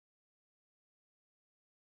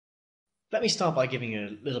Let me start by giving you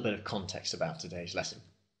a little bit of context about today's lesson.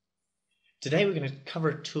 Today we're going to cover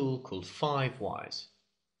a tool called 5 Whys.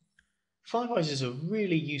 5 Whys is a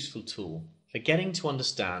really useful tool for getting to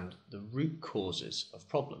understand the root causes of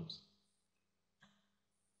problems.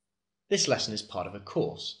 This lesson is part of a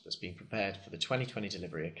course that's been prepared for the 2020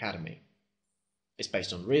 Delivery Academy. It's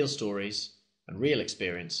based on real stories and real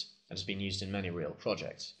experience and has been used in many real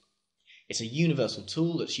projects. It's a universal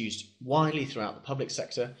tool that's used widely throughout the public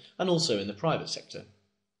sector and also in the private sector.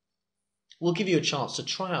 We'll give you a chance to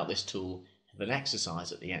try out this tool with an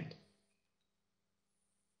exercise at the end.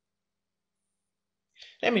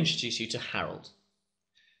 Let me introduce you to Harold.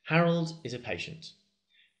 Harold is a patient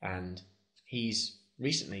and he's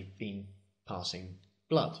recently been passing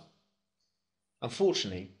blood.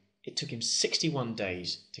 Unfortunately, it took him 61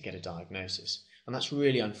 days to get a diagnosis, and that's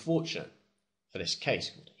really unfortunate for this case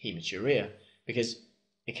called hematuria, because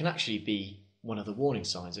it can actually be one of the warning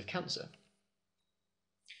signs of cancer.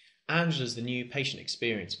 Angela's the new patient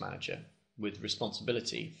experience manager with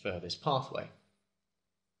responsibility for this pathway.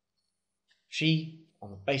 She,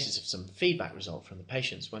 on the basis of some feedback result from the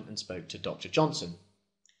patients, went and spoke to Dr. Johnson,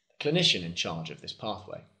 the clinician in charge of this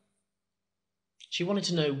pathway. She wanted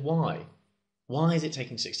to know why. Why is it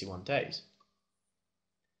taking 61 days?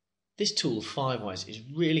 This tool, 5 Whys, is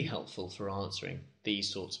really helpful for answering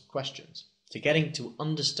these sorts of questions, to getting to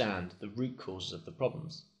understand the root causes of the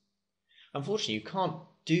problems. Unfortunately, you can't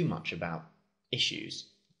do much about issues.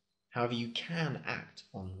 However, you can act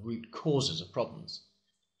on root causes of problems.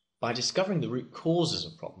 By discovering the root causes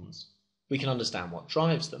of problems, we can understand what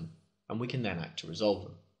drives them, and we can then act to resolve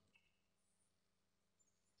them.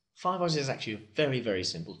 5 Whys is actually a very, very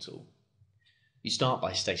simple tool. You start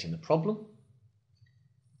by stating the problem.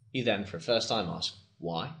 You then, for a first time, ask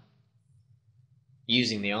why.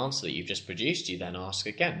 Using the answer that you've just produced, you then ask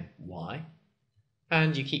again why.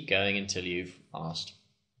 And you keep going until you've asked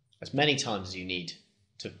as many times as you need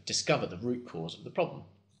to discover the root cause of the problem.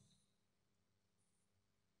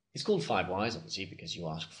 It's called 5 Whys, obviously, because you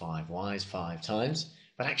ask 5 whys 5 times,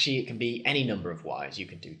 but actually it can be any number of whys. You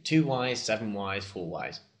can do 2 whys, 7 whys, 4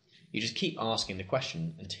 whys. You just keep asking the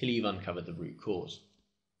question until you've uncovered the root cause.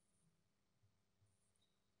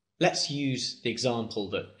 Let's use the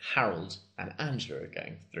example that Harold and Angela are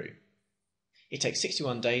going through. It takes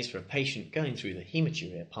 61 days for a patient going through the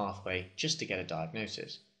hematuria pathway just to get a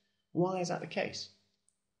diagnosis. Why is that the case?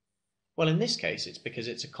 Well, in this case, it's because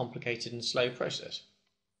it's a complicated and slow process.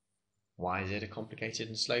 Why is it a complicated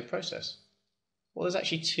and slow process? Well, there's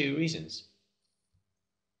actually 2 reasons.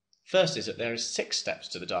 First is that there are 6 steps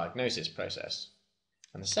to the diagnosis process,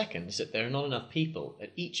 and the second is that there are not enough people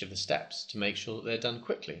at each of the steps to make sure that they're done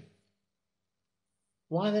quickly.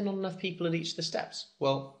 Why are there not enough people at each of the steps?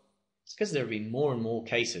 Well, it's because there have been more and more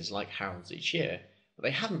cases like Harold's each year, but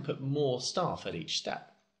they haven't put more staff at each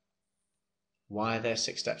step. Why are there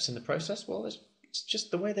 6 steps in the process? Well, it's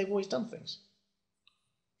just the way they've always done things.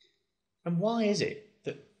 And why is it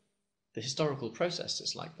that the historical process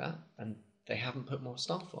is like that and they haven't put more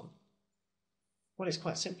staff on? Well, it's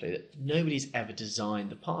quite simply that nobody's ever designed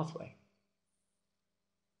the pathway.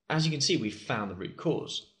 As you can see, we've found the root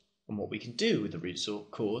cause. And what we can do with the root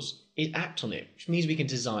cause is act on it, which means we can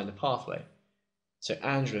design the pathway. So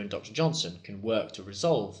Angela and Dr. Johnson can work to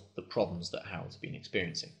resolve the problems that Harold's been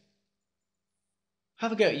experiencing.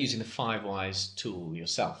 Have a go at using the 5 Whys tool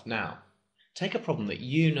yourself now. Take a problem that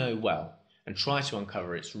you know well and try to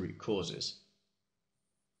uncover its root causes.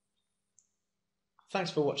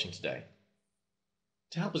 Thanks for watching today.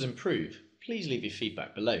 To help us improve, please leave your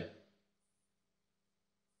feedback below.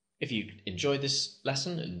 If you enjoyed this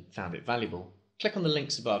lesson and found it valuable, click on the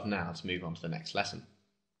links above now to move on to the next lesson.